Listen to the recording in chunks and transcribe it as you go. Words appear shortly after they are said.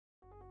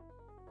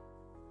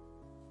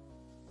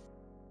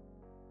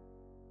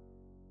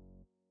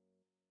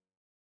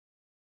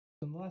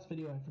So in the last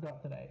video, I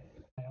forgot that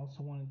I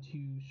also wanted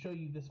to show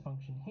you this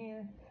function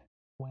here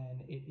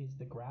when it is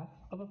the graph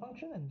of a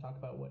function and talk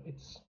about what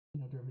its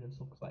derivatives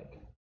looks like.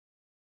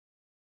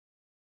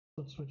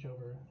 Let's switch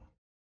over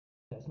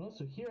to Desmos.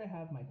 So here I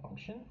have my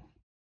function,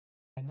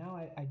 and now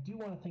I do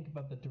want to think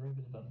about the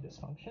derivative of this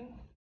function.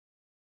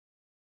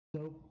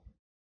 So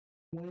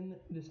when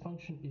this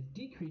function is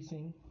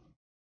decreasing,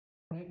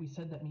 right, we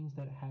said that means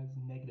that it has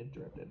negative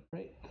derivative,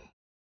 right?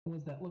 What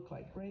does that look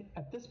like, right?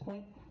 At this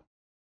point,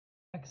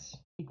 x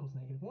equals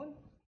 -1.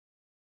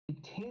 The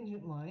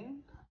tangent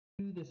line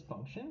to this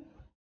function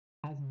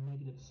has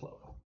negative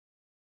slope,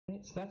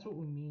 right? So that's what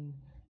we mean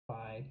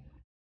by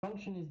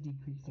function is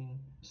decreasing,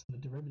 so the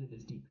derivative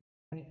is decreasing,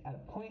 right? At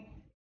a point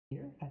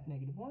here at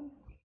 -1,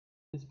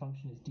 this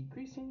function is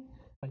decreasing.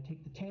 If I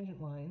take the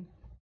tangent line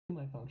to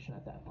my function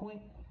at that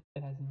point,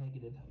 it has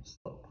negative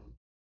slope.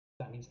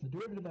 That means the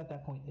derivative at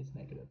that point is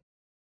negative.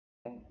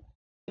 Okay?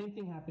 Same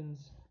thing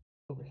happens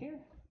over here.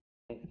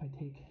 Right? If I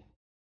take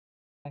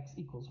x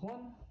equals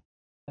 1,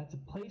 that's a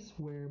place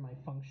where my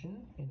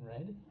function in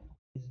red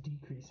is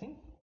decreasing.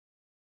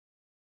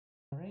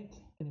 All right,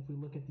 and if we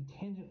look at the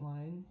tangent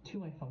line to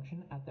my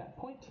function at that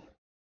point,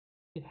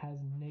 it has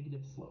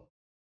negative slope.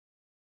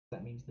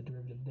 That means the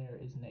derivative there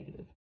is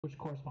negative, which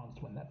corresponds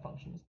to when that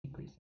function is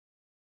decreasing.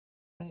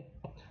 Right?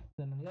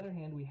 Then on the other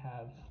hand, we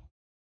have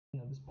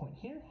this point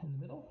here in the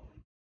middle,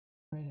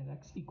 right? At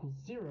x equals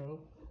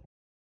 0,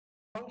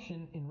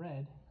 function in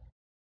red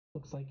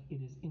looks like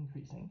it is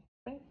increasing,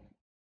 right?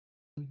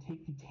 So we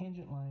take the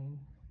tangent line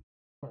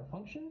for our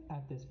function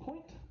at this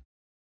point,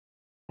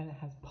 and it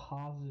has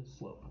positive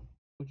slope,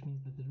 which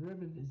means that the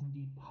derivative is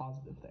indeed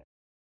positive there.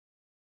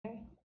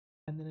 Okay?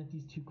 And then at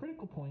these two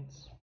critical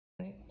points,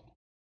 right,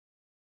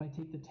 if I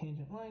take the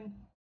tangent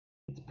line,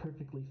 it's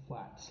perfectly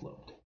flat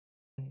sloped.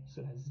 Right?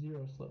 So it has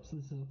 0 slope. So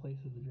this is a place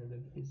where the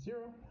derivative is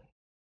 0.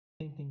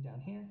 Same thing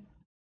down here.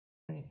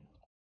 Right?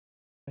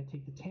 If I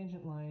take the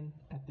tangent line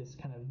at this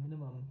kind of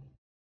minimum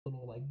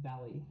little like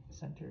valley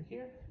center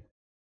here,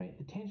 right,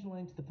 the tangent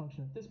line to the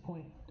function at this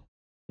point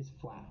is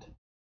flat.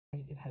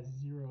 Right? It has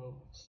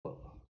 0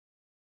 slope.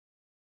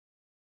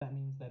 That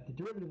means that the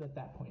derivative at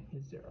that point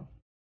is 0.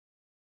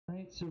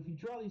 Right? So if you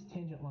draw these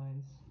tangent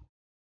lines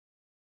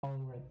all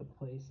over at the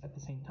place at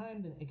the same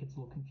time, then it gets a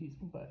little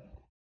confusing. But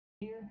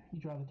here, you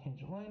draw the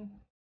tangent line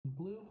in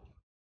blue,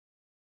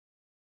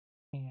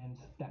 and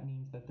that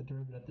means that the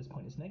derivative at this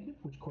point is negative,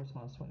 which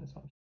corresponds to when this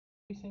function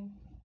is increasing.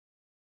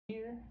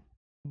 Here,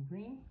 in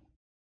green,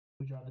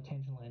 we draw the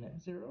tangent line at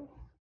 0.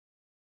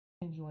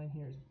 Tangent line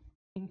here is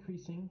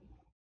increasing.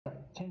 Sorry,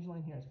 tangent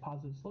line here has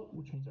positive slope,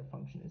 which means our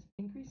function is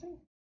increasing.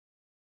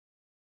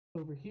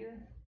 Over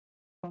here,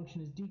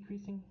 function is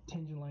decreasing,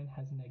 tangent line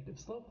has negative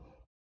slope.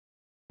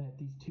 And at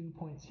these 2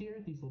 points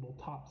here, these little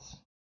top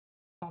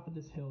of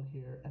this hill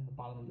here and the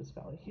bottom of this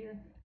valley here,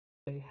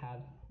 they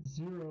have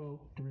 0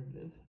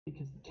 derivative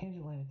because the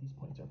tangent line at these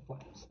points are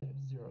flat, so they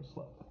have 0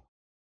 slope.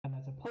 And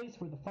that's a place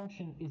where the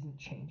function isn't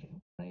changing,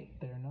 right?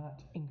 They're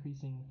not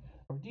increasing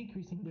or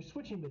decreasing, they're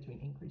switching between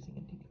increasing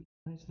and decreasing,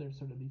 right? So there's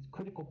sort of these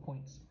critical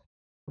points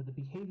where the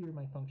behavior of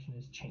my function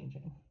is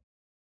changing.